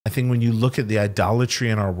think when you look at the idolatry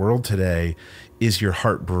in our world today, is your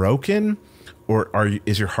heart broken? Or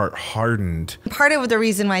is your heart hardened? Part of the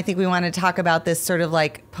reason why I think we want to talk about this sort of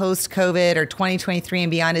like post-COVID or 2023 and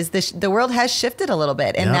beyond is the world has shifted a little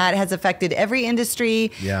bit, and that has affected every industry,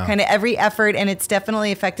 kind of every effort, and it's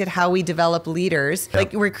definitely affected how we develop leaders.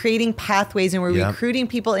 Like we're creating pathways and we're recruiting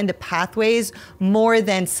people into pathways more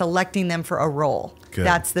than selecting them for a role. Good.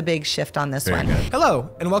 That's the big shift on this one. Good. Hello,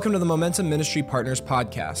 and welcome to the Momentum Ministry Partners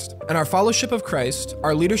podcast. In our fellowship of Christ,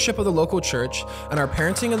 our leadership of the local church, and our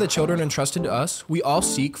parenting of the children entrusted to us, we all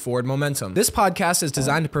seek forward momentum. This podcast is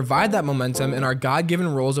designed to provide that momentum in our God-given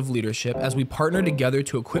roles of leadership as we partner together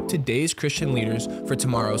to equip today's Christian leaders for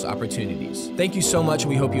tomorrow's opportunities. Thank you so much, and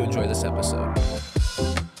we hope you enjoy this episode.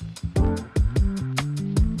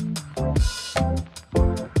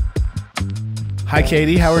 Hi,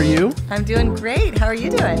 Katie. How are you? I'm doing great. How are you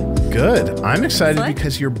doing? Good. I'm excited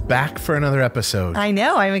because you're back for another episode. I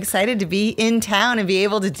know. I'm excited to be in town and be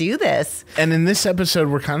able to do this. And in this episode,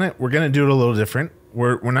 we're going to do it a little different.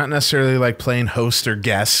 We're not necessarily like playing host or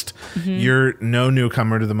guest. You're no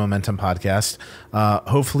newcomer to the Momentum podcast.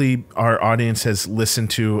 Hopefully, our audience has listened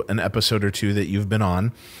to an episode or two that you've been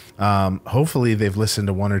on. Hopefully they've listened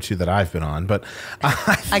to one or two that I've been on, but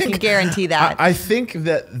I can guarantee that. I think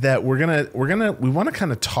that we want to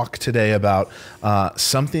kind of talk today about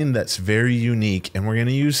something that's very unique, and we're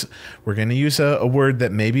gonna use a word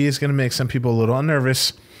that maybe is gonna make some people a little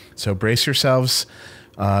nervous. So brace yourselves.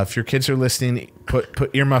 If your kids are listening,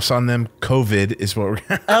 put earmuffs on them. COVID is what we're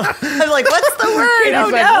gonna I'm like, what's the word? Oh,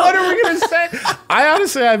 like, no. What are we going to say? I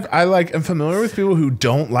honestly, am familiar with people who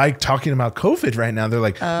don't like talking about COVID right now. They're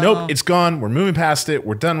like, nope, it's gone. We're moving past it.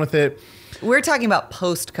 We're done with it. We're talking about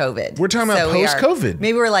post-COVID. We're talking about post-COVID.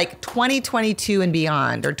 Maybe we're like 2022 and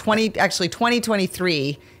beyond, or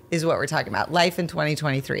 2023 is what we're talking about. Life in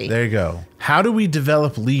 2023. There you go. How do we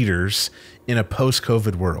develop leaders in a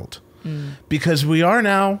post-COVID world? Because we are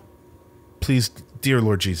now, please, dear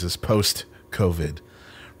Lord Jesus, post-COVID,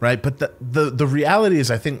 right? But the reality is,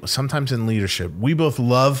 I think sometimes in leadership, we both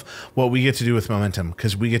love what we get to do with Momentum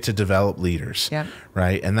because we get to develop leaders,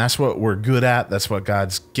 right? And that's what we're good at. That's what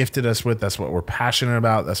God's gifted us with. That's what we're passionate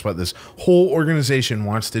about. That's what this whole organization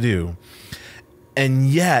wants to do. And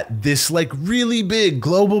yet this like really big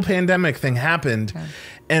global pandemic thing happened.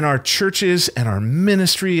 And our churches and our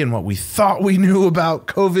ministry and what we thought we knew about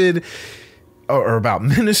COVID or about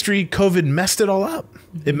ministry, COVID messed it all up.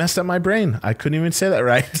 It messed up my brain. I couldn't even say that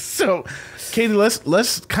right. So, Katie,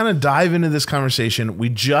 let's kind of dive into this conversation. We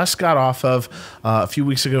just got off of, a few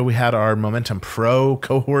weeks ago, we had our Momentum Pro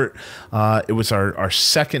cohort. It was our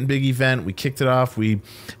second big event. We kicked it off. We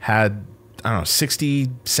had 60,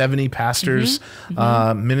 70 pastors,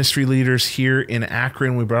 ministry leaders here in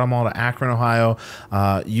Akron. We brought them all to Akron, Ohio.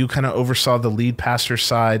 You kind of oversaw the lead pastor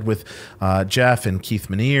side with Jeff and Keith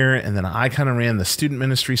Manier, and then I kind of ran the student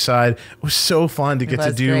ministry side. It was so fun to get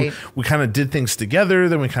to do. Great. We kind of did things together,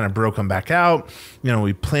 then we kind of broke them back out. You know,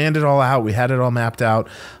 we planned it all out. We had it all mapped out,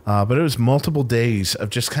 but it was multiple days of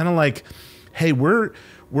just kind of like, hey, we're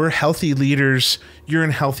healthy leaders. You're in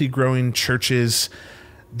healthy, growing churches.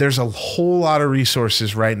 There's a whole lot of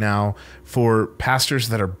resources right now for pastors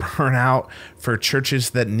that are burnt out, for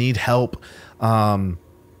churches that need help. And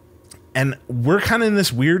we're kind of in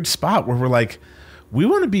this weird spot where we're like, we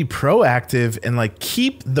want to be proactive and like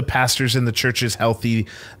keep the pastors in the churches healthy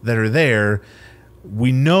that are there.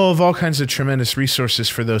 We know of all kinds of tremendous resources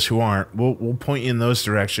for those who aren't. We'll point you in those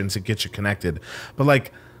directions and get you connected. But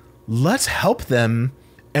like, let's help them.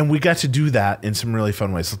 And we got to do that in some really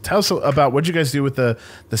fun ways. So tell us about what you guys do with the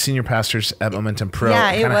senior pastors at Momentum Pro.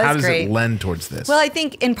 Yeah, it was how does great. It lend towards this? Well, I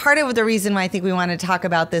think in part of the reason why I think we want to talk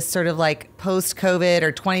about this sort of like post-COVID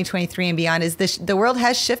or 2023 and beyond is the world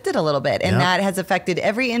has shifted a little bit, and that has affected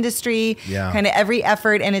every industry, kind of every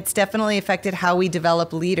effort, and it's definitely affected how we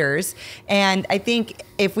develop leaders. And I think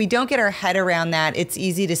if we don't get our head around that, it's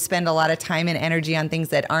easy to spend a lot of time and energy on things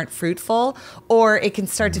that aren't fruitful, or it can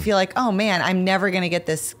start to feel like, oh man, I'm never going to get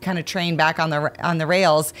this kind of train back on the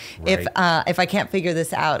rails if I can't figure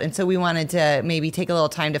this out. And so we wanted to maybe take a little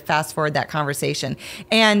time to fast forward that conversation.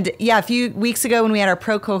 And a few weeks ago when we had our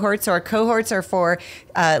pro cohorts, so our cohorts are for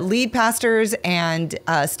lead pastors and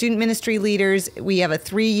student ministry leaders. We have a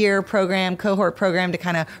 3-year cohort program to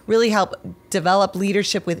kind of really help develop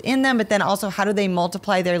leadership within them, but then also how do they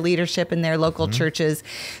multiply their leadership in their local churches.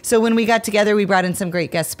 So when we got together, we brought in some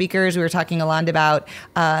great guest speakers. We were talking a lot about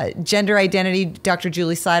gender identity. Dr. Julie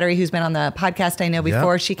Julie Slattery, who's been on the podcast I know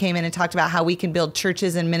before. She came in and talked about how we can build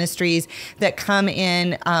churches and ministries that come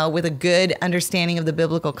in with a good understanding of the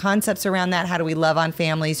biblical concepts around that. How do we love on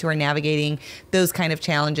families who are navigating those kind of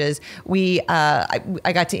challenges?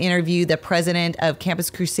 I got to interview the president of Campus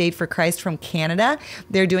Crusade for Christ from Canada.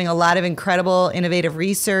 They're doing a lot of incredible, innovative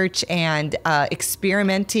research and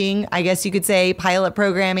experimenting, I guess you could say, pilot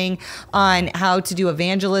programming on how to do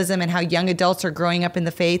evangelism and how young adults are growing up in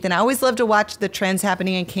the faith. And I always love to watch the trends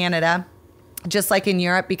happening in Canada, just like in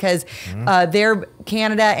Europe, because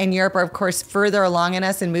Canada and Europe are, of course, further along in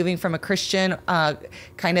us and moving from a Christian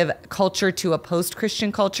kind of culture to a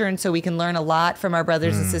post-Christian culture. And so we can learn a lot from our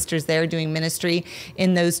brothers and sisters there doing ministry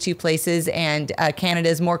in those two places. And Canada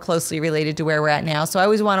is more closely related to where we're at now. So I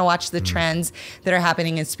always want to watch the trends that are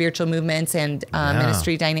happening in spiritual movements and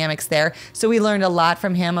ministry dynamics there. So we learned a lot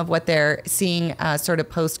from him of what they're seeing sort of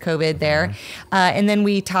post-COVID there. And then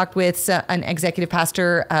we talked with an executive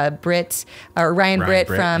pastor, Ryan Britt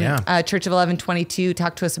from Church of 1122,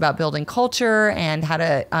 talked to us about building culture and how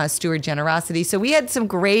to steward generosity. So we had some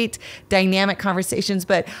great dynamic conversations,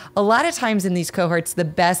 but a lot of times in these cohorts, the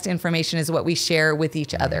best information is what we share with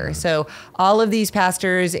each other. So all of these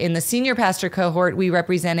pastors in the senior pastor cohort, we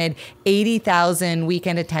represented 80,000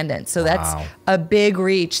 weekend attendance. So that's a big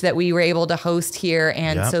reach that we were able to host here.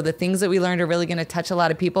 And so the things that we learned are really going to touch a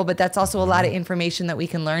lot of people, but that's also a lot of information that we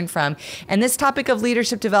can learn from. And this topic of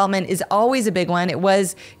leadership development is always a big one. It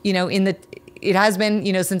was, it has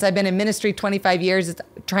been, since I've been in ministry 25 years, it's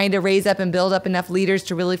trying to raise up and build up enough leaders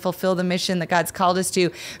to really fulfill the mission that God's called us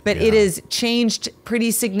to. But it has changed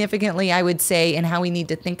pretty significantly, I would say, in how we need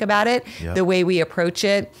to think about it, the way we approach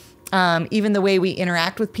it. Even the way we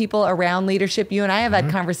interact with people around leadership. You and I have had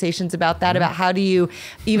conversations about that, about how do you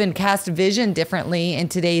even cast vision differently in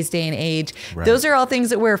today's day and age. Those are all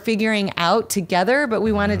things that we're figuring out together, but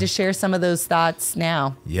we wanted to share some of those thoughts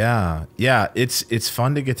now. Yeah. It's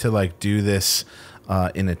fun to get to do this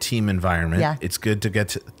in a team environment. It's good to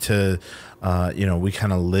get to we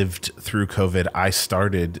kind of lived through COVID. I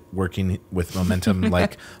started working with Momentum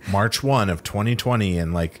March 1 of 2020,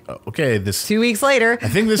 and okay, this 2 weeks later, I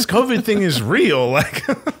think this COVID thing is real.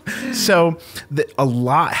 So a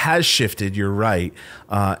lot has shifted. You're right,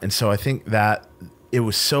 and so I think that it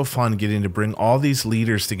was so fun getting to bring all these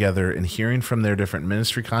leaders together and hearing from their different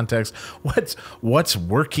ministry contexts. What's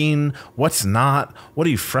working, what's not, what are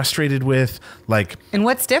you frustrated with, and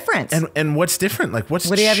what's different, and what's different, what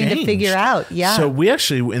are you having to figure out? So we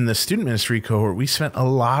actually, in the student ministry cohort, we spent a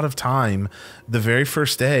lot of time the very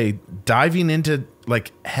first day diving into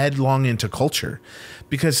headlong into culture,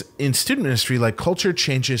 because in student ministry, culture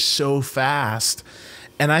changes so fast.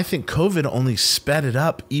 And I think COVID only sped it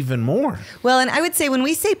up even more. Well, and I would say when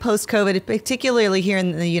we say post-COVID, particularly here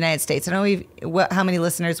in the United States, I know how many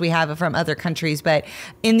listeners we have from other countries, but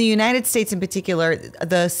in the United States in particular,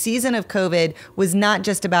 the season of COVID was not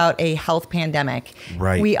just about a health pandemic.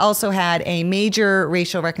 Right. We also had a major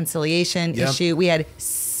racial reconciliation issue. We had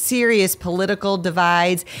serious political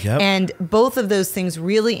divides, and both of those things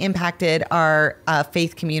really impacted our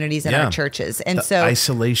faith communities and our churches. And so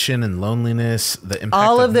isolation and loneliness, the impact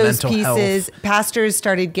all of those mental pieces, health. Pastors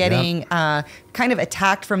started getting kind of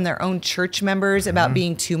attacked from their own church members about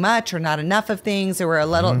being too much or not enough of things. There were a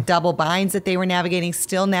little double binds that they were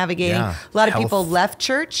still navigating. A lot of people left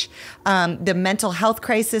church. The mental health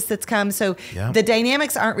crisis that's come. So the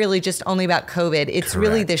dynamics aren't really just only about COVID. It's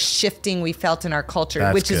really the shifting we felt in our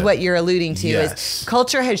culture, which is what you're alluding to. Is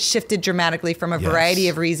culture has shifted dramatically from a variety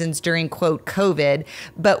of reasons during, quote, COVID,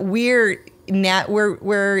 but we're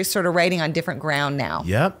sort of riding on different ground now.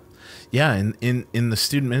 Yeah, in the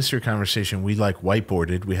student ministry conversation, we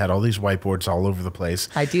whiteboarded. We had all these whiteboards all over the place.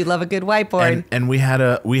 I do love a good whiteboard. And we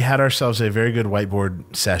had ourselves a very good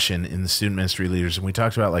whiteboard session in the student ministry leaders, and we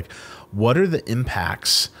talked about what are the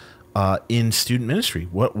impacts in student ministry?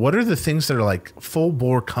 What are the things that are full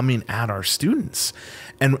bore coming at our students?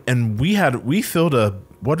 And we filled a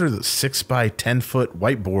 6 by 10 foot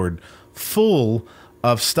whiteboard full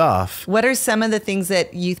of stuff. What are some of the things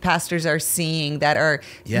that youth pastors are seeing that are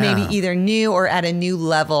maybe either new or at a new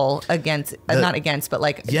level that are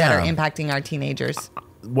impacting our teenagers?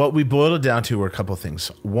 What we boiled it down to were a couple of things.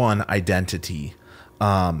 One, identity.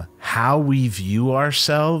 How we view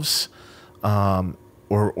ourselves,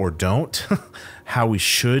 or don't, how we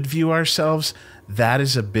should view ourselves. That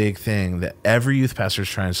is a big thing that every youth pastor is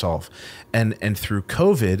trying to solve. And through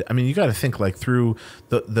COVID, I mean, you got to think through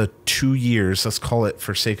the 2 years, let's call it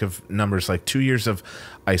for sake of numbers, 2 years of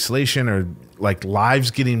isolation or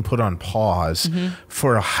lives getting put on pause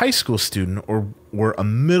for a high school student or a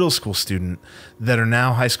middle school student that are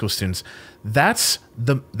now high school students. That's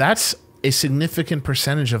a significant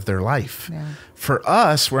percentage of their life. Yeah. For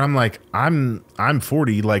us, where I'm like, I'm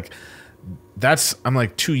 40, like I'm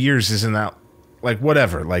like 2 years, isn't that like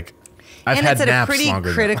whatever? Like I've and had it's at naps a pretty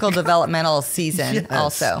longer critical developmental season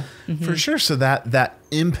also. Mm-hmm. For sure. So that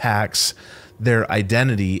impacts their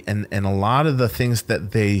identity, and a lot of the things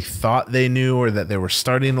that they thought they knew or that they were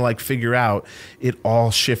starting to like figure out, it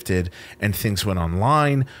all shifted and things went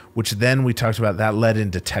online, which then we talked about that led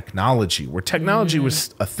into technology, where technology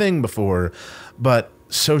was a thing before, but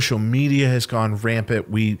social media has gone rampant.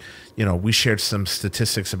 We shared some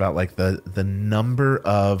statistics about like the number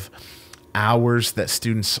of hours that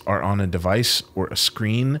students are on a device or a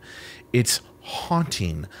screen. It's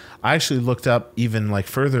haunting. I actually looked up even like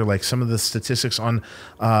further, like some of the statistics on,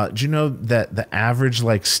 do you know that the average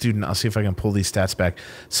like student, I'll see if I can pull these stats back,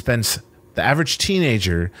 the average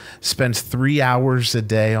teenager spends 3 hours a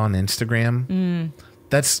day on Instagram.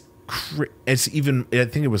 That's, it's even, I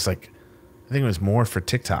think it was more for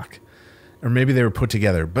TikTok, or maybe they were put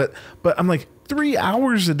together, but I'm like 3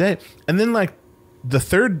 hours a day. And then like the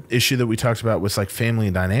third issue that we talked about was like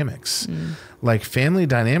family dynamics. Like family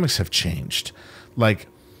dynamics have changed. Like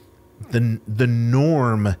the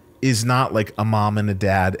norm is not like a mom and a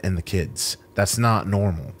dad and the kids. That's not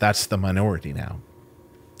normal. That's the minority now.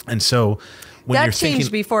 And so when that you're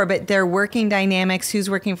changed before, but their working dynamics, who's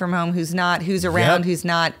working from home, who's not, who's around, who's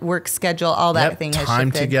not, work schedule, all that thing has time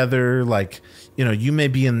shifted. Together, like, you may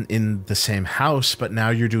be in the same house, but now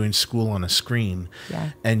you're doing school on a screen,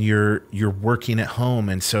 and you're working at home,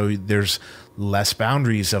 and so there's less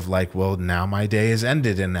boundaries of like, well, now my day is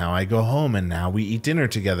ended, and now I go home, and now we eat dinner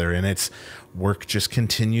together, and it's work just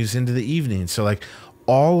continues into the evening. So like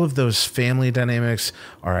all of those family dynamics,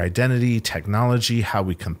 our identity, technology, how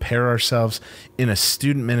we compare ourselves in a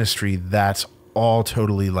student ministry, that's all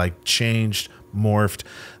totally like changed, morphed.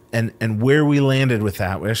 And where we landed with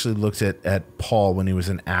that, we actually looked at Paul when he was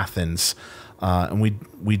in Athens, and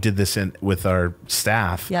we did this with our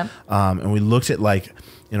staff. And we looked at like,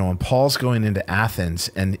 when Paul's going into Athens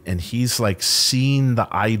and he's like seeing the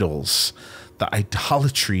idols, the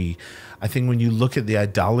idolatry. I think when you look at the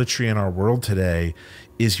idolatry in our world today,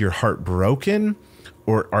 is your heart broken,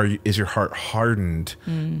 or is your heart hardened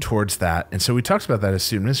towards that? And so we talked about that as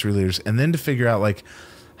student ministry leaders, and then to figure out like,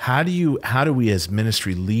 how do we as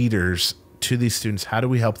ministry leaders to these students, how do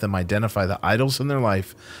we help them identify the idols in their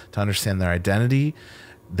life, to understand their identity,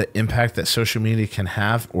 the impact that social media can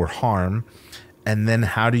have or harm, and then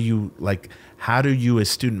how do you as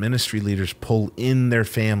student ministry leaders pull in their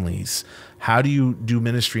families? How do you do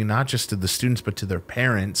ministry not just to the students but to their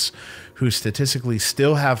parents, who statistically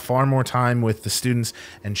still have far more time with the students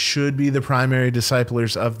and should be the primary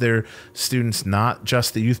disciplers of their students, not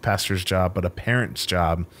just the youth pastor's job, but a parent's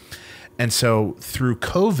job. And so through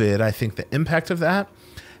COVID, I think the impact of that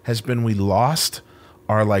has been we lost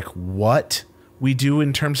our like what we do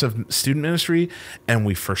in terms of student ministry, and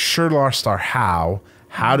we for sure lost our how.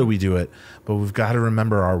 How do we do it? But we've got to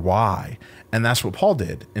remember our why. And that's what Paul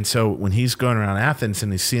did. And so when he's going around Athens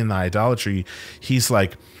and he's seeing the idolatry, he's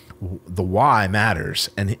like, the why matters.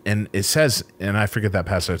 And it says, and I forget that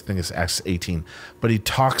passage, I think it's Acts 18, but he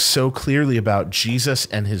talks so clearly about Jesus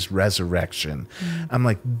and his resurrection. I'm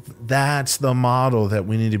like, that's the model that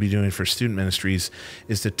we need to be doing for student ministries,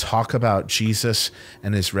 is to talk about Jesus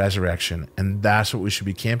and his resurrection. And that's what we should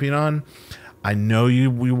be camping on. I know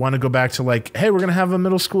we want to go back to like, hey, we're going to have a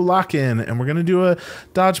middle school lock-in and we're going to do a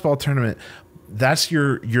dodgeball tournament. That's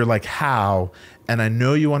your like how. And I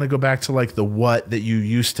know you want to go back to like the what that you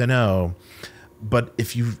used to know. But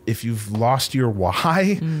if you've lost your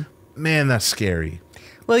why, man, that's scary.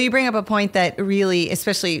 Well, you bring up a point that really,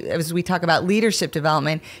 especially as we talk about leadership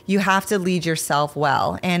development, you have to lead yourself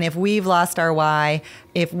well. And if we've lost our why,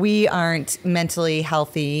 if we aren't mentally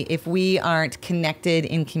healthy, if we aren't connected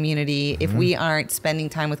in community, if we aren't spending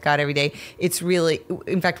time with God every day, it's really,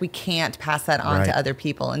 in fact, we can't pass that on to other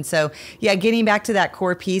people. And so, getting back to that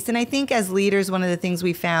core piece. And I think as leaders, one of the things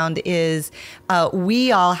we found is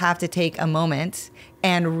we all have to take a moment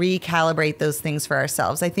and recalibrate those things for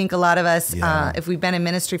ourselves. I think a lot of us, if we've been in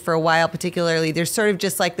ministry for a while, particularly, there's sort of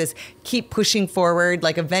just like this keep pushing forward,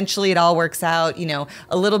 like eventually it all works out,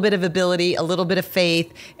 a little bit of ability, a little bit of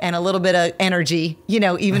faith, and a little bit of energy,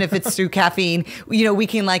 even if it's through caffeine, we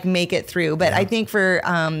can like make it through. But I think for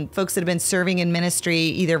folks that have been serving in ministry,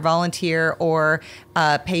 either volunteer or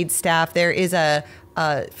paid staff, there is a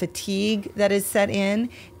fatigue that is set in.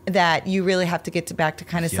 that you really have to get back to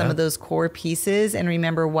kind of some of those core pieces and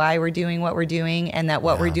remember why we're doing what we're doing, and that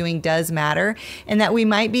what we're doing does matter, and that we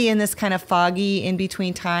might be in this kind of foggy in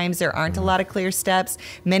between times. There aren't a lot of clear steps.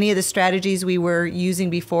 Many of the strategies we were using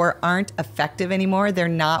before aren't effective anymore. They're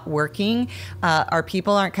not working. Our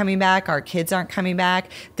people aren't coming back. Our kids aren't coming back.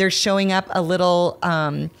 They're showing up a little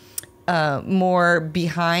more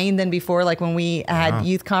behind than before. Like when we had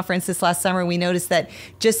youth conference this last summer, we noticed that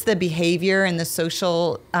just the behavior and the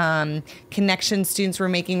social connections students were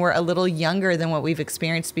making were a little younger than what we've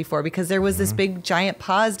experienced before, because there was this big giant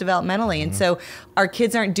pause developmentally. And so our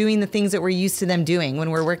kids aren't doing the things that we're used to them doing. When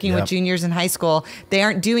we're working with juniors in high school, they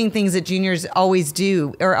aren't doing things that juniors always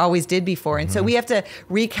do or always did before. And so we have to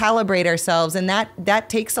recalibrate ourselves, and that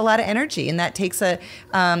takes a lot of energy, and that takes it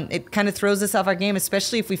kind of throws us off our game,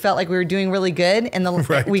 especially if we felt like we were doing really good and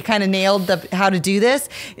we kind of nailed how to do this,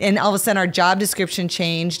 and all of a sudden our job description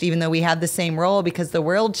changed even though we had the same role because the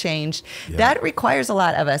world changed. That requires a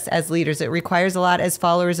lot of us as leaders. It requires a lot as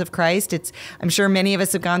followers of Christ. I'm sure many of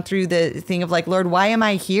us have gone through the thing of like, Lord, why am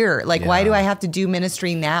I here? Like, why do I have to do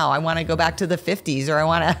ministry now? I want to go back to the 50s, or I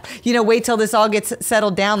want to, wait till this all gets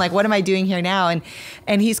settled down. Like, what am I doing here now?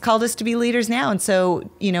 And he's called us to be leaders now. And so,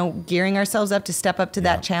 gearing ourselves up to step up to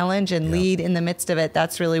that challenge and lead in the midst of it.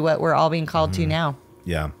 That's really what we're all being called to now.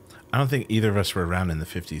 Yeah. I don't think either of us were around in the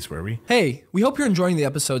 50s, were we? Hey, we hope you're enjoying the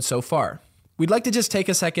episode so far. We'd like to just take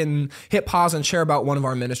a second, hit pause, and share about one of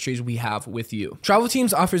our ministries we have with you. Travel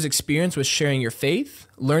Teams offers experience with sharing your faith,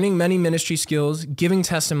 learning many ministry skills, giving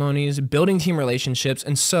testimonies, building team relationships,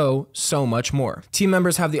 and so much more. Team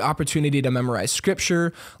members have the opportunity to memorize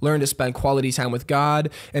scripture, learn to spend quality time with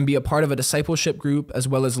God, and be a part of a discipleship group, as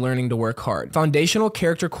well as learning to work hard. Foundational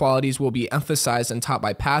character qualities will be emphasized and taught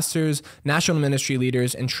by pastors, national ministry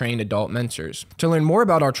leaders, and trained adult mentors. To learn more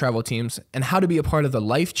about our travel teams and how to be a part of the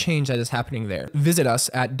life change that is happening there, visit us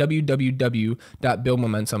at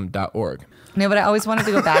www.buildmomentum.org. No, but I always wanted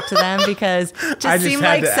to go back to them because it just seemed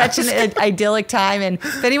like such an idyllic time. And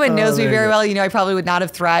if anyone knows me very well, I probably would not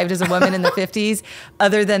have thrived as a woman in the 50s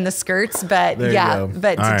other than the skirts. But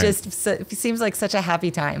it seems like such a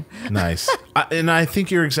happy time. Nice. And I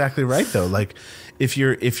think you're exactly right, though. Like, if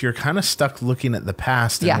you're kind of stuck looking at the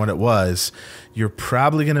past and what it was, you're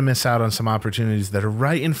probably going to miss out on some opportunities that are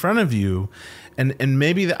right in front of you. And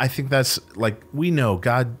maybe I think that's like, we know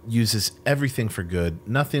God uses everything for good.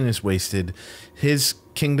 Nothing is wasted. His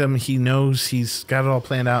kingdom, he knows he's got it all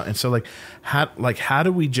planned out. And so how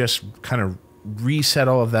do we just kind of reset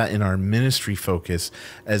all of that in our ministry focus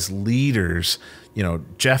as leaders?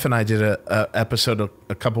 Jeff and I did a episode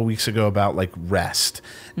a couple weeks ago about like rest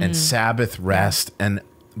and Sabbath rest, and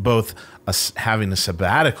both having a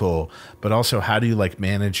sabbatical, but also how do you like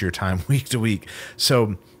manage your time week to week?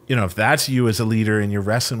 So, if that's you as a leader and you're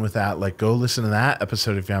wrestling with that, like, go listen to that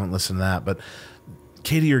episode if you haven't listened to that. But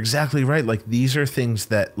Katie, you're exactly right. Like, these are things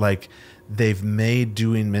that like they've made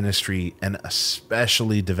doing ministry and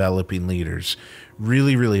especially developing leaders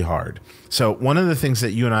really, really hard. So one of the things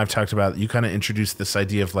that you and I have talked about, you kind of introduced this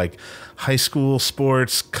idea of like high school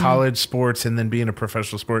sports, college sports, and then being a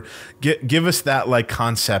professional sport. Give us that like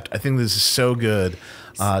concept. I think this is so good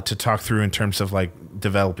to talk through in terms of like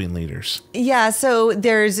developing leaders. Yeah. So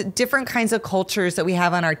there's different kinds of cultures that we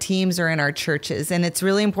have on our teams or in our churches. And it's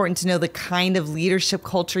really important to know the kind of leadership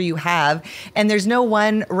culture you have. And there's no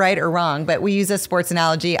one right or wrong, but we use a sports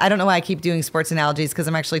analogy. I don't know why I keep doing sports analogies because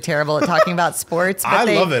I'm actually terrible at talking about sports. But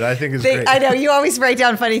I love it. I think it's great. I know you always write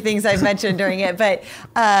down funny things I've mentioned during it, but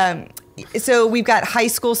so we've got high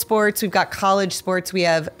school sports, we've got college sports, we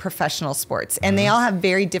have professional sports, and they all have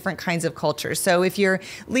very different kinds of cultures. So if you're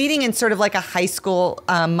leading in sort of like a high school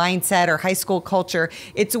mindset or high school culture,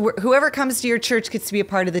 it's whoever comes to your church gets to be a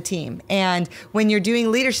part of the team. And when you're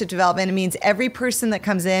doing leadership development, it means every person that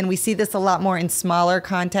comes in, we see this a lot more in smaller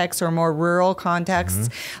contexts or more rural contexts,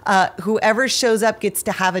 whoever shows up gets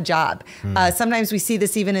to have a job. Sometimes we see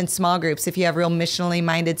this even in small groups. If you have real missionally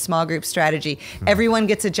minded small group strategy, everyone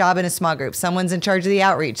gets a job in a small group. Someone's in charge of the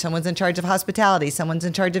outreach, someone's in charge of hospitality, someone's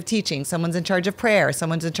in charge of teaching, someone's in charge of prayer,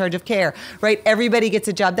 someone's in charge of care, right? Everybody gets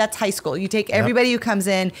a job. That's high school. You take everybody who comes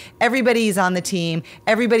in, everybody's on the team,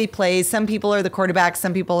 everybody plays. Some people are the quarterback,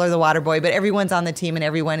 some people are the water boy, but everyone's on the team and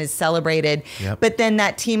everyone is celebrated. But then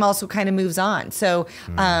that team also kind of moves on. So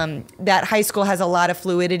that high school has a lot of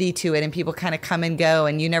fluidity to it, and people kind of come and go,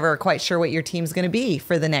 and you never are quite sure what your team's going to be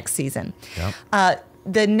for the next season.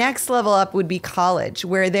 The next level up would be college,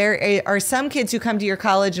 where there are some kids who come to your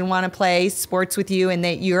college and want to play sports with you, and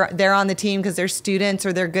they're on the team because they're students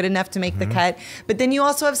or they're good enough to make the cut. But then you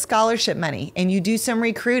also have scholarship money, and you do some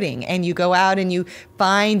recruiting, and you go out and you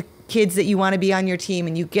find kids that you want to be on your team,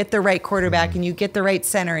 and you get the right quarterback and you get the right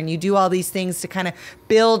center, and you do all these things to kind of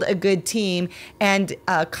build a good team. And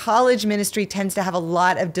college ministry tends to have a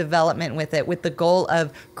lot of development with it, with the goal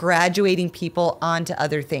of graduating people onto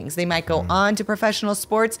other things. They might go on to professional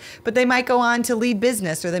sports, but they might go on to lead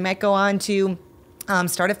business, or they might go on to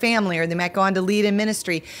start a family, or they might go on to lead in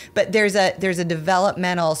ministry. But there's a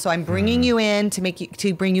developmental. So I'm bringing you in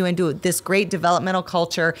to bring you into this great developmental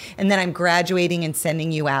culture, and then I'm graduating and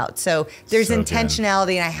sending you out. So there's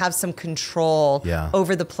intentionality, and I have some control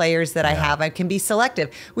over the players that I have. I can be selective.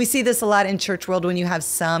 We see this a lot in church world when you have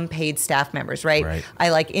some paid staff members, right? I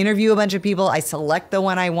like interview a bunch of people. I select the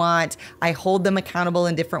one I want. I hold them accountable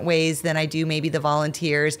in different ways than I do maybe the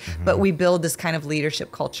volunteers. But we build this kind of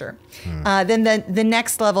leadership culture. Then the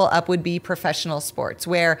next level up would be professional sports,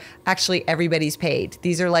 where actually everybody's paid.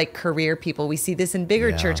 These are like career people. We see this in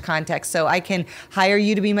bigger church contexts. So I can hire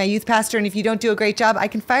you to be my youth pastor, and if you don't do a great job, I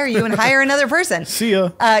can fire you and hire another person. See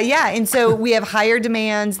ya. And so we have higher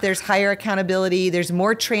demands. There's higher accountability. There's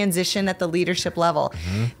more transition at the leadership level.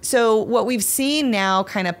 So what we've seen now,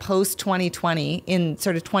 kind of post 2020, in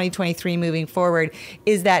sort of 2023 moving forward,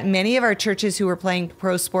 is that many of our churches who were playing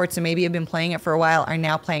pro sports and maybe have been playing it for a while are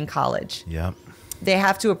now playing college. Yep. They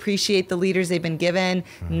have to appreciate the leaders they've been given.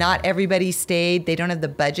 Not everybody stayed. They don't have the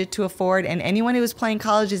budget to afford. And anyone who was playing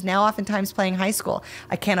college is now oftentimes playing high school.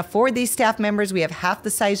 I can't afford these staff members. We have half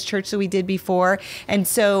the size church that we did before. And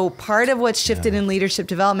so part of what's shifted in leadership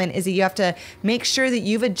development is that you have to make sure that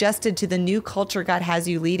you've adjusted to the new culture God has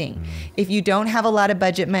you leading. If you don't have a lot of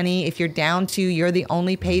budget money, if you're down to you're the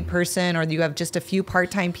only paid person, or you have just a few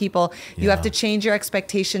part-time people, you have to change your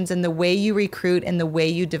expectations in the way you recruit and the way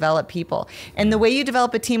you develop people. And the way you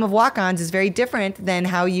develop a team of walk-ons is very different than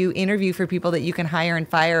how you interview for people that you can hire and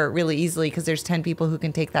fire really easily, because there's 10 people who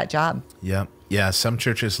can take that job. Yep. Yeah, some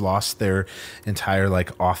churches lost their entire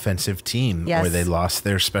offensive team, or they lost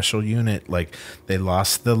their special unit. Like they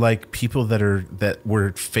lost the people that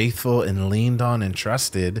were faithful and leaned on and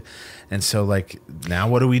trusted. And so now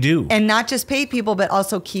what do we do? And not just paid people, but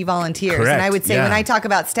also key volunteers. Correct. And I would say when I talk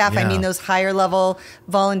about staff, I mean those higher level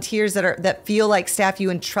volunteers that feel like staff.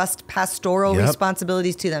 You entrust pastoral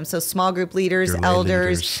responsibilities to them. So small group leaders,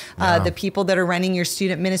 elders, the people that are running your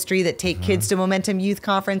student ministry that take kids to Momentum Youth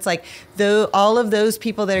Conference, all of those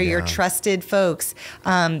people that are your trusted folks,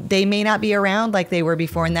 they may not be around like they were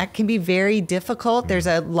before, and that can be very difficult. There's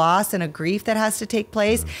a loss and a grief that has to take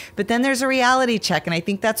place, but then there's a reality check, and I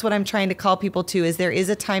think that's what I'm trying to call people to, is there is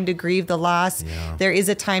a time to grieve the loss. There is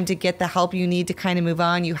a time to get the help you need to kind of move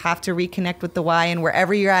on. You have to reconnect with the why, and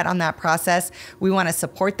wherever you're at on that process, we want to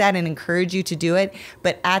support that and encourage you to do it.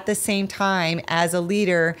 But at the same time, as a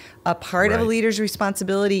leader, a part of a leader's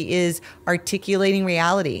responsibility is articulating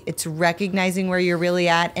reality. It's recognizing where you're really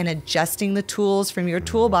at and adjusting the tools from your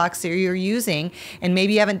toolbox that you're using. And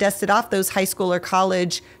maybe you haven't dusted off those high school or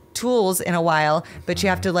college tools in a while, but you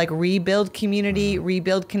have to rebuild community,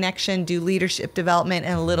 rebuild connection, do leadership development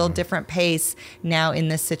at a little different pace now in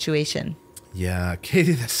this situation. Yeah,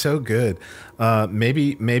 Katie, that's so good.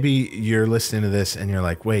 Maybe you're listening to this and you're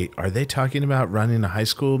like, wait, are they talking about running a high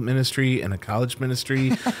school ministry and a college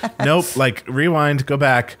ministry? Nope. Rewind, go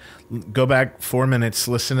back 4 minutes,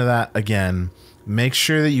 listen to that again. Make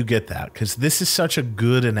sure that you get that, because this is such a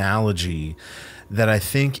good analogy that I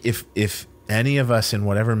think if any of us in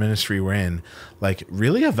whatever ministry we're in,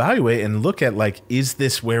 really evaluate and look at, is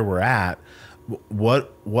this where we're at?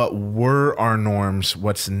 What were our norms?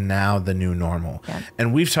 What's now the new normal? Yeah.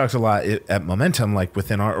 And we've talked a lot at Momentum,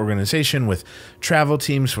 within our organization, with travel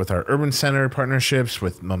teams, with our urban center partnerships,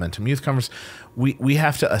 with Momentum Youth Conference, we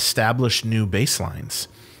have to establish new baselines.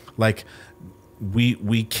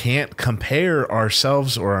 We can't compare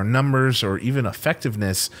ourselves or our numbers or even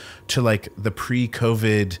effectiveness to the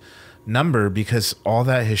pre-COVID number, because all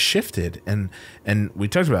that has shifted, and we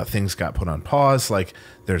talked about things got put on pause,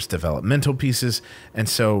 there's developmental pieces, and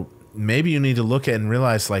so maybe you need to look at and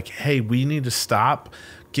realize hey, we need to stop,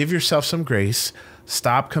 give yourself some grace,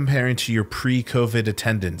 stop comparing to your pre-COVID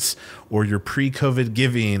attendance or your pre-COVID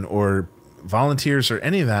giving or volunteers or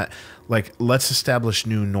any of that. Let's establish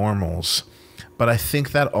new normals. But I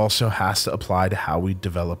think that also has to apply to how we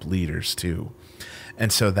develop leaders too.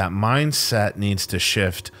 And so that mindset needs to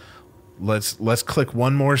shift. Let's click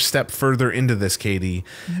one more step further into this, Katie,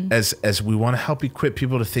 as we want to help equip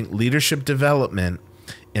people to think leadership development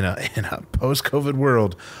in a post-COVID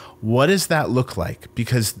world. What does that look like?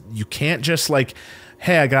 Because you can't just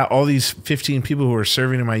hey, I got all these 15 people who are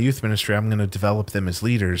serving in my youth ministry, I'm going to develop them as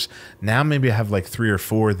leaders. Now maybe I have 3 or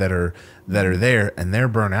 4 that are there, and they're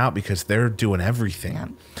burnt out because they're doing everything. Yeah.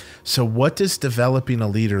 So what does developing a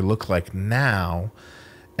leader look like now?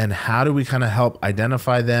 and how do we kind of help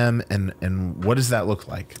identify them, and what does that look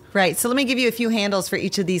like? Right. So let me give you a few handles for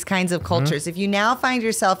each of these kinds of cultures. If you now find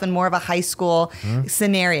yourself in more of a high school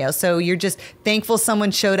scenario, so you're just thankful someone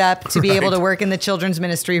showed up to be able to work in the children's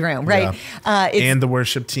ministry room, right? Yeah. And the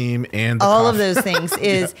worship team and the all of those things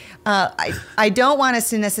is, I don't want us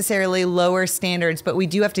to necessarily lower standards, but we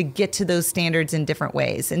do have to get to those standards in different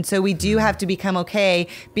ways. And so we do have to become okay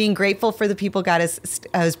being grateful for the people God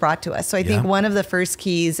has brought to us. So I think one of the first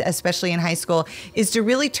keys, especially in high school, is to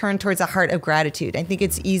really turn towards a heart of gratitude. I think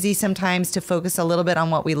it's easy sometimes to focus a little bit on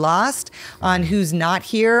what we lost, on who's not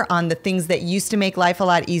here, on the things that used to make life a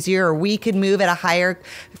lot easier, or we could move at a higher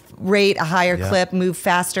rate, a higher clip, move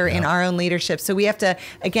faster in our own leadership. So we have to,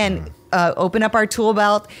 again, open up our tool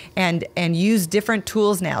belt and use different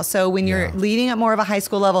tools now. So when you're leading at more of a high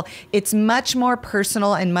school level, it's much more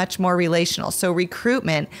personal and much more relational. So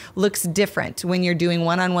recruitment looks different when you're doing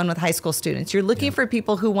one-on-one with high school students. You're looking for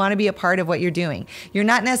people who want to be a part of what you're doing. You're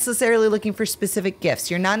not necessarily looking for specific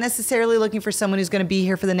gifts. You're not necessarily looking for someone who's going to be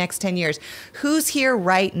here for the next 10 years. Who's here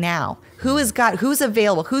right now? Who's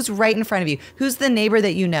available? Who's right in front of you? Who's the neighbor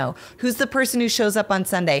that you know? Who's the person who shows up on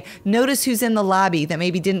Sunday? Notice who's in the lobby that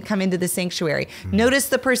maybe didn't come into the sanctuary. Notice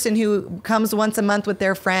the person who comes once a month with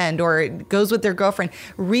their friend or goes with their girlfriend.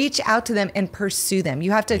 Reach out to them and pursue them.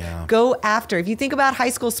 You have to go after. If you think about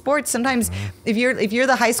high school sports, sometimes if you're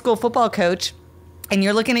the high school football coach, and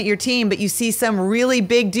you're looking at your team, but you see some really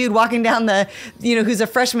big dude walking down who's a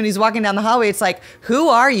freshman who's walking down the hallway. It's like, who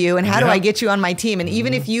are you and how do I get you on my team? And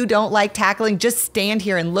even if you don't like tackling, just stand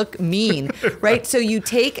here and look mean, right? So you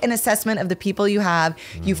take an assessment of the people you have,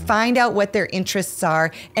 you find out what their interests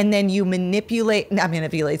are, and then you maneuver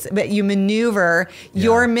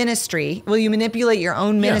your ministry. Well, you manipulate your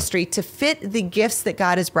own ministry to fit the gifts that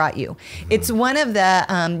God has brought you. It's one of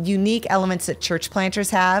the unique elements that church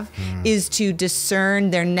planters have is to discern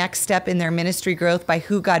their next step in their ministry growth by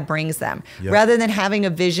who God brings them. Rather than having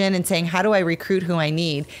a vision and saying, how do I recruit who I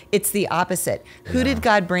need? It's the opposite. Who did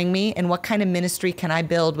God bring me, and what kind of ministry can I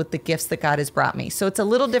build with the gifts that God has brought me? So it's a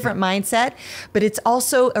little different mindset, but it's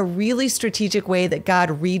also a really strategic way that God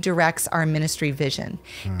redirects our ministry vision.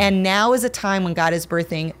 And now is a time when God is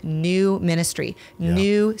birthing new ministry,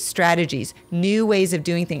 new strategies, new ways of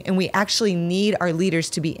doing things. And we actually need our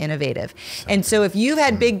leaders to be innovative. And so if you've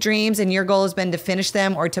had big dreams and your goal has been to finish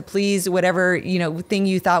them or to please whatever thing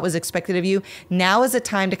you thought was expected of you, now is a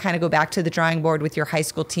time to kind of go back to the drawing board with your high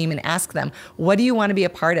school team and ask them, what do you want to be a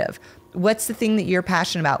part of? What's the thing that you're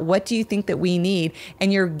passionate about? What do you think that we need?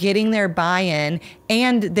 And you're getting their buy-in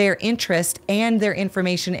and their interest and their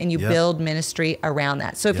information, and you build ministry around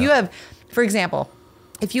that. So if you have, for example,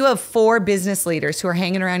 if you have 4 business leaders who are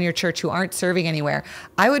hanging around your church who aren't serving anywhere,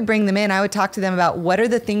 I would bring them in. I would talk to them about what are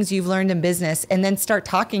the things you've learned in business, and then start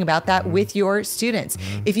talking about that with your students.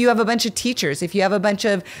 If you have a bunch of teachers, if you have a bunch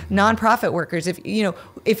of nonprofit workers, if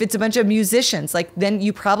it's a bunch of musicians, then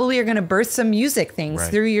you probably are going to birth some music things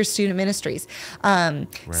through your student ministries.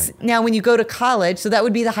 Now, when you go to college, so that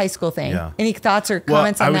would be the high school thing. Any thoughts or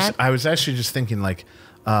comments on that? I was actually just thinking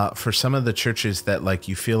for some of the churches that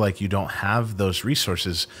you feel like you don't have those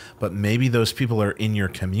resources, but maybe those people are in your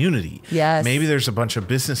community. Yes. Maybe there's a bunch of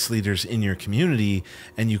business leaders in your community,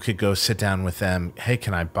 and you could go sit down with them. Hey,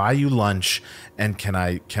 can I buy you lunch? And can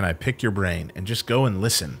I pick your brain and just go and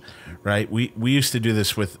listen? Right. We used to do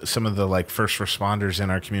this with some of the first responders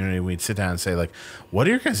in our community. We'd sit down and say what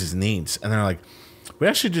are your guys' needs? And they're like, we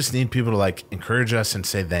actually just need people to encourage us and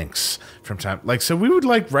say thanks from time. So we would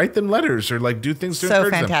write them letters or do things to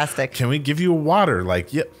encourage them. So fantastic. Can we give you a water?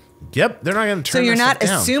 Yep. They're not going to turn. So you're not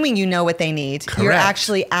down. assuming you know what they need. Correct. You're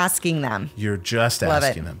actually asking them. You're just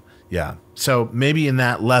asking them. Yeah. So maybe in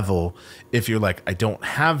that level, if you're I don't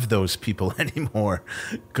have those people anymore,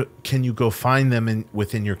 can you go find them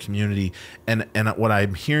within your community? And what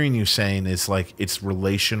I'm hearing you saying is it's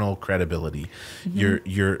relational credibility.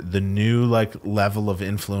 You're the new level of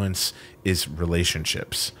influence is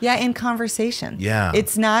relationships. Yeah, in conversation. Yeah.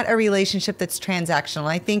 It's not a relationship that's transactional.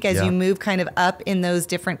 I think as you move kind of up in those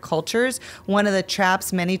different cultures, one of the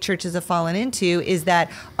traps many churches have fallen into is that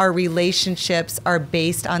our relationships are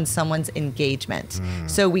based on someone's engagement.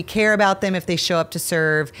 So we care about them if they show up to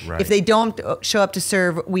serve. Right. If they don't show up to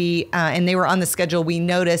serve, we and they were on the schedule, we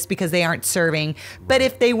notice because they aren't serving. But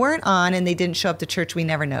if they weren't on and they didn't show up to church, we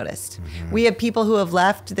never noticed. We have people who have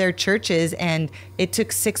left their churches, and it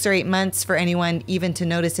took 6 or 8 months for anyone even to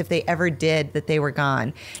notice if they ever did that they were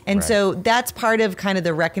gone. And so that's part of kind of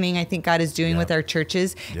the reckoning I think God is doing with our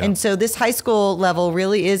churches. And so this high school level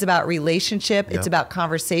really is about relationship. It's about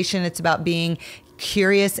conversation. It's about being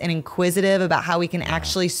curious and inquisitive about how we can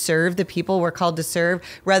actually serve the people we're called to serve,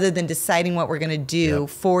 rather than deciding what we're going to do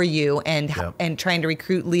for you and trying to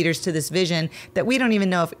recruit leaders to this vision that we don't even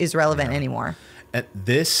know if is relevant anymore. At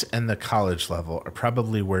this and the college level are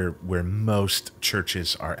probably where most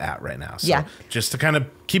churches are at right now. So just to kind of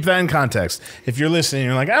keep that in context, if you're listening,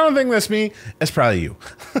 you're like, I don't think that's me, it's probably you.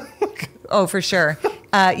 Oh, for sure.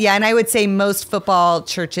 And I would say most football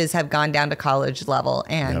churches have gone down to college level,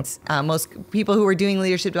 and most people who were doing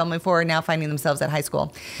leadership development before are now finding themselves at high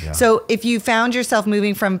school. Yeah. So if you found yourself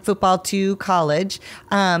moving from football to college,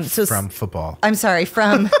 from football, I'm sorry,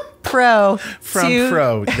 from pro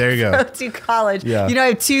there you go, pro to college. Yeah. You know, I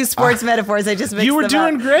have two sports metaphors. I just mixed You were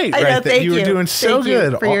doing up. great, right? I know, thank you. You were doing so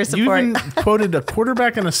good for your support. You even quoted a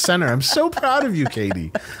quarterback and a center. I'm so proud of you,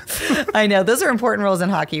 Katie. I know, those are important roles in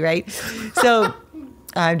hockey, right? So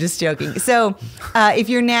I'm just joking. So if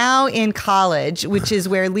you're now in college, which is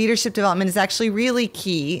where leadership development is actually really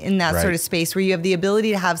key in that sort of space, where you have the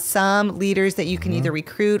ability to have some leaders that you can either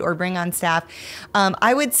recruit or bring on staff,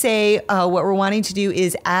 I would say what we're wanting to do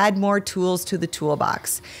is add more tools to the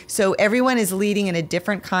toolbox. So everyone is leading in a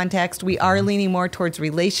different context. We are leaning more towards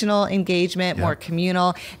relational engagement, more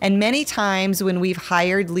communal. And many times when we've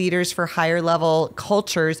hired leaders for higher level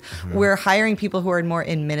cultures, we're hiring people who are more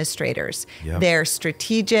administrators. They're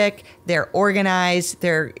strategic, they're organized,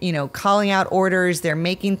 they're, calling out orders, they're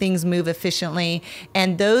making things move efficiently.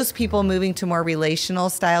 And those people moving to more relational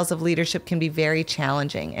styles of leadership can be very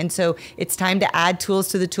challenging. And so it's time to add tools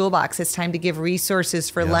to the toolbox. It's time to give resources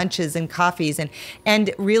for lunches and coffees,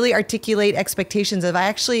 and really articulate expectations of, I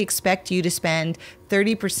actually expect you to spend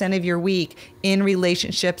 30% of your week in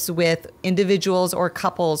relationships with individuals or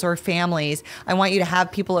couples or families. I want you to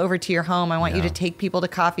have people over to your home. I want you to take people to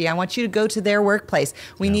coffee. I want you to go to their workplace.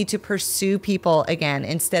 We need to pursue people again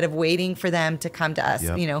instead of waiting for them to come to us.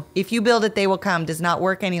 If you build it, they will come does not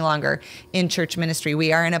work any longer in church ministry.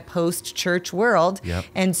 We are in a post-church world.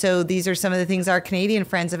 And so these are some of the things our Canadian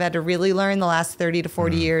friends have had to really learn the last 30 to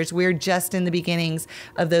 40 years. We're just in the beginnings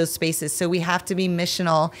of those spaces. So we have to be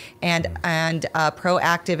missional and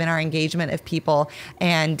proactive in our engagement of people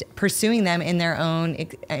and pursuing them in their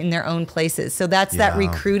own places. So that's that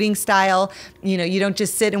recruiting style. You don't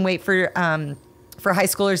just sit and wait for high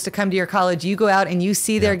schoolers to come to your college. You go out and you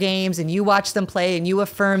see their games and you watch them play and you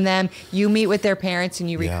affirm them. You meet with their parents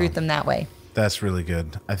and you recruit them that way. That's really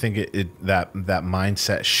good. I think that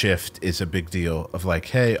mindset shift is a big deal of like,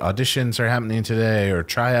 hey, auditions are happening today or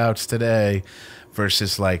tryouts today.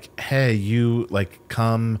 Versus like, hey, you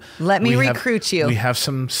come. Let me recruit you. We have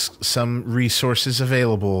some resources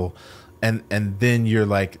available, and then you're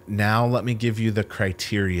like, now let me give you the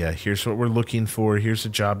criteria. Here's what we're looking for. Here's a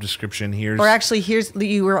job description. You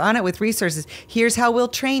were on it with resources. Here's how we'll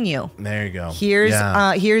train you. There you go.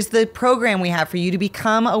 Here's the program we have for you to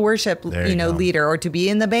become a worship leader or to be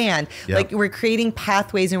in the band. Like we're creating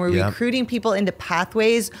pathways and we're recruiting people into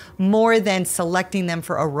pathways more than selecting them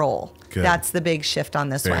for a role. Good. That's the big shift on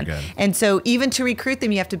this one. Good. And so even to recruit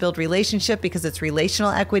them, you have to build relationship because it's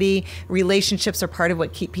relational equity. Relationships are part of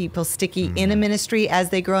what keep people sticky in a ministry as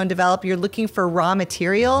they grow and develop. You're looking for raw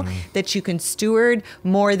material that you can steward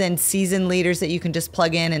more than seasoned leaders that you can just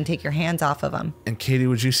plug in and take your hands off of them. And Katie,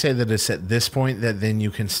 would you say that it's at this point that then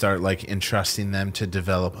you can start entrusting them to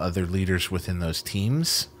develop other leaders within those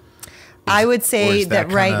teams? I would say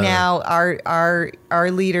that right now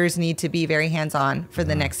our leaders need to be very hands-on for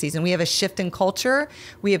the next season. We have a shift in culture.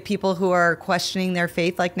 We have people who are questioning their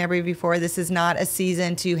faith like never before. This is not a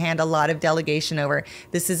season to hand a lot of delegation over.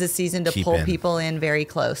 This is a season to pull people in very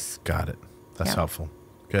close. Got it. That's helpful.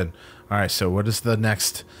 Good. All right. So what does the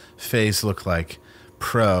next phase look like?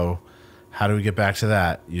 Pro. How do we get back to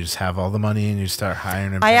that? You just have all the money and you start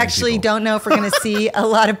hiring and I actually don't know if we're going to see a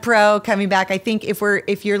lot of pro coming back. I think if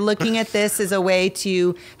you're looking at this as a way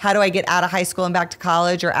to how do I get out of high school and back to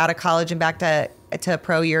college or out of college and back to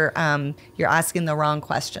pro, you're asking the wrong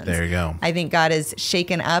questions. There you go. I think God has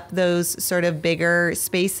shaken up those sort of bigger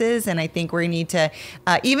spaces, and I think we need to,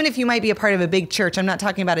 even if you might be a part of a big church, I'm not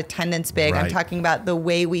talking about attendance big, I'm talking about the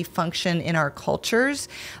way we function in our cultures.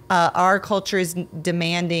 Our culture is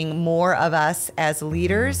demanding more of us as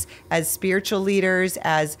leaders, as spiritual leaders,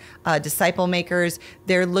 as disciple makers.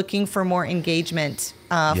 They're looking for more engagement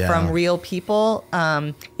from real people.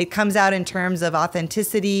 It comes out in terms of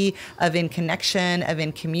authenticity, of in connection, of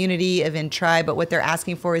in community, of in tribe, but what they're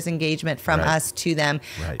asking for is engagement from us to them.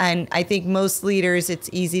 And I think most leaders, it's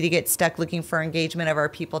easy to get stuck looking for engagement of our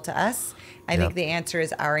people to us. I think the answer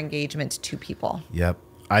is our engagement to people. Yep.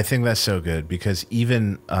 I think that's so good because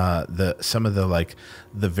even some of the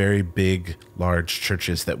very big, large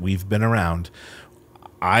churches that we've been around,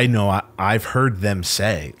 I know I've heard them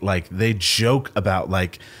say, like, they joke about,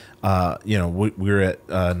 like, we were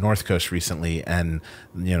at North Coast recently, and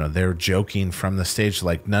they're joking from the stage,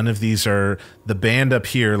 like, none of these are the band up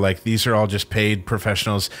here, like, these are all just paid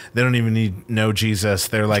professionals. They don't even know Jesus.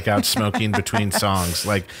 They're like out smoking between songs,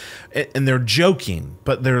 like, and they're joking,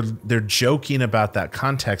 but they're joking about that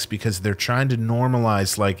context because they're trying to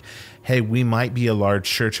normalize, like, hey, we might be a large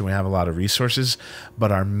church and we have a lot of resources,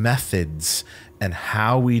 but our methods and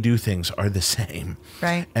how we do things are the same.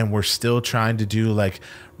 Right. And we're still trying to do, like,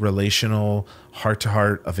 relational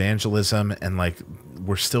heart-to-heart evangelism, and, like,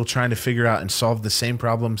 we're still trying to figure out and solve the same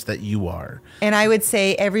problems that you are. And I would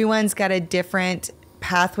say everyone's got a different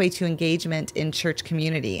pathway to engagement in church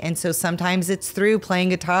community. And so sometimes it's through playing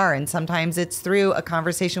guitar, and sometimes it's through a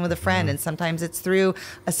conversation with a friend, and sometimes it's through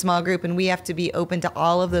a small group, and we have to be open to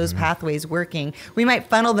all of those pathways working. We might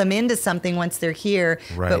funnel them into something once they're here,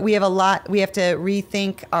 but we have to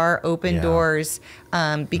rethink our open doors,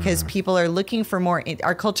 because people are looking for more.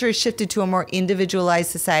 Our culture has shifted to a more individualized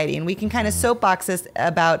society, and we can kind of soapbox us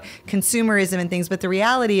about consumerism and things, but the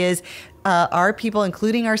reality is our people,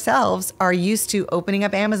 including ourselves, are used to opening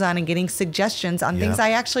up Amazon and getting suggestions on things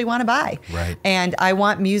I actually want to buy. Right. And I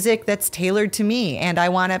want music that's tailored to me, and I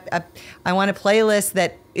want a playlist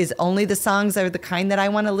that is only the songs that are the kind that I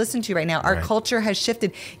want to listen to right now. Our culture has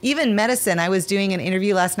shifted. Even medicine, I was doing an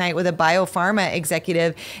interview last night with a biopharma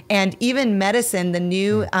executive, and even medicine, the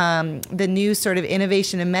new sort of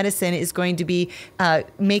innovation in medicine is going to be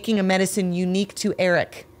making a medicine unique to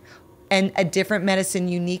Eric, and a different medicine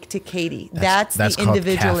unique to Katie. That's the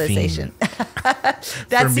individualization.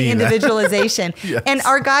 That's the individualization. Yes. And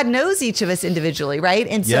our God knows each of us individually, right?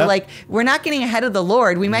 And so like, we're not getting ahead of the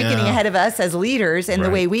Lord. We might getting ahead of us as leaders and the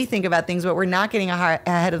way we think about things, but we're not getting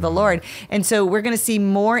ahead of the Lord. And so we're going to see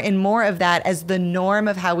more and more of that as the norm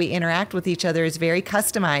of how we interact with each other is very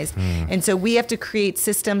customized. And so we have to create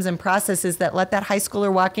systems and processes that let that high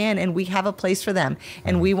schooler walk in, and we have a place for them,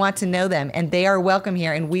 and we want to know them, and they are welcome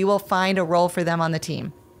here, and we will find a role for them on the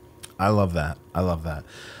team. I love that.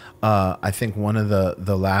 I think one of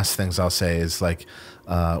the last things I'll say is, like,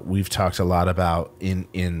 we've talked a lot about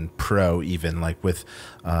in pro, even like with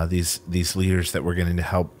these leaders that we're getting to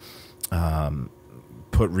help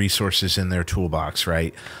put resources in their toolbox,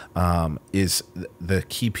 right? Is the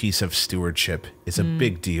key piece of stewardship is a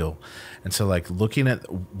big deal. And so, like, looking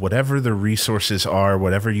at whatever the resources are,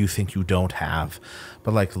 whatever you think you don't have,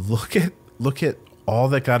 but, like, look at all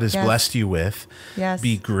that God has blessed you with.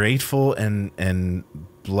 Be grateful and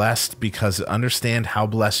blessed, because understand how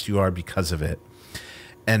blessed you are because of it.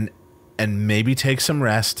 And maybe take some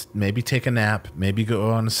rest, maybe take a nap, maybe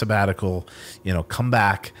go on a sabbatical, come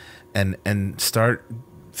back and start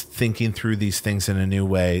thinking through these things in a new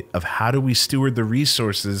way of how do we steward the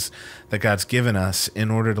resources that God's given us in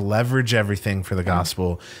order to leverage everything for the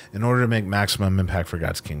gospel, in order to make maximum impact for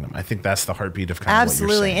God's kingdom. I think that's the heartbeat of kind of what you're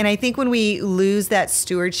saying. And I think when we lose that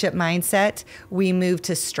stewardship mindset, we move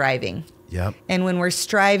to striving. Yep. And when we're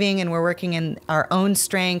striving and we're working in our own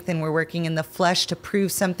strength and we're working in the flesh to prove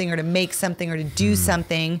something or to make something or to do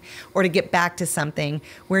something or to get back to something,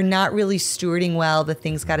 we're not really stewarding well the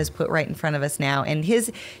things God has put right in front of us now. And his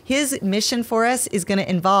mission for us is going to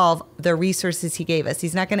involve the resources he gave us.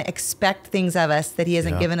 He's not going to expect things of us that he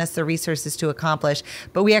hasn't given us the resources to accomplish,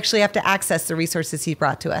 but we actually have to access the resources he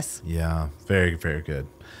brought to us. Yeah, very, very good.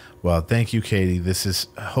 Well, thank you, Katie. This is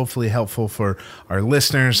hopefully helpful for our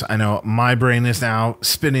listeners. I know my brain is now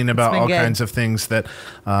spinning about all kinds of things that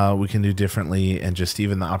we can do differently, and just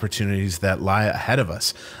even the opportunities that lie ahead of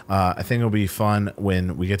us. I think it'll be fun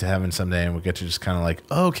when we get to heaven someday and we get to just kind of like,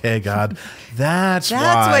 okay, God, that's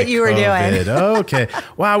what you were doing. Okay.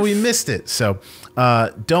 Wow, we missed it. So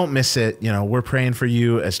don't miss it. We're praying for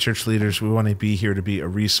you as church leaders. We want to be here to be a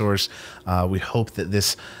resource. We hope that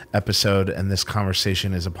this episode and this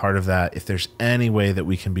conversation is a part of that. If there's any way that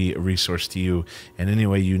we can be a resource to you in any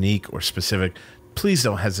way unique or specific, please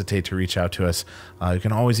don't hesitate to reach out to us. You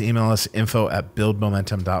can always email us,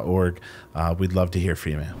 info@buildmomentum.org. We'd love to hear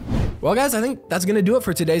from you, man. Well, guys, I think that's going to do it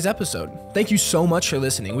for today's episode. Thank you so much for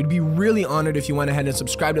listening. We'd be really honored if you went ahead and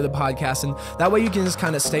subscribe to the podcast, and that way you can just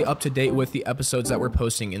kind of stay up to date with the episodes that we're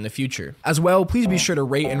posting in the future. As well, please be sure to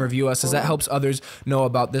rate and review us, as that helps others know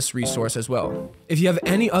about this resource as well. If you have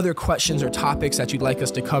any other questions or topics that you'd like us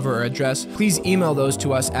to cover or address, please email those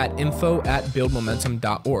to us at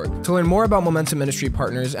info@buildmomentum.org. To learn more about Momentum Ministry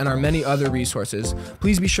Partners and our many other resources,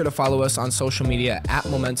 please be sure to follow us on social media at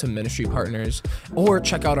Momentum Ministry Partners, or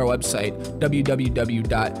check out our website,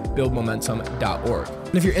 www.buildmomentum.org.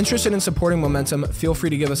 And if you're interested in supporting Momentum, feel free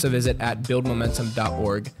to give us a visit at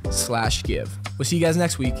buildmomentum.org/give. We'll see you guys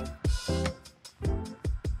next week.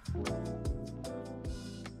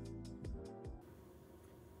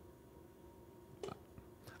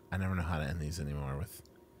 I never know how to end these anymore with.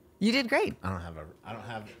 You did great. I don't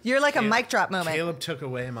have. You're like Caleb, a mic drop moment. Caleb took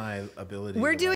away my ability. We're doing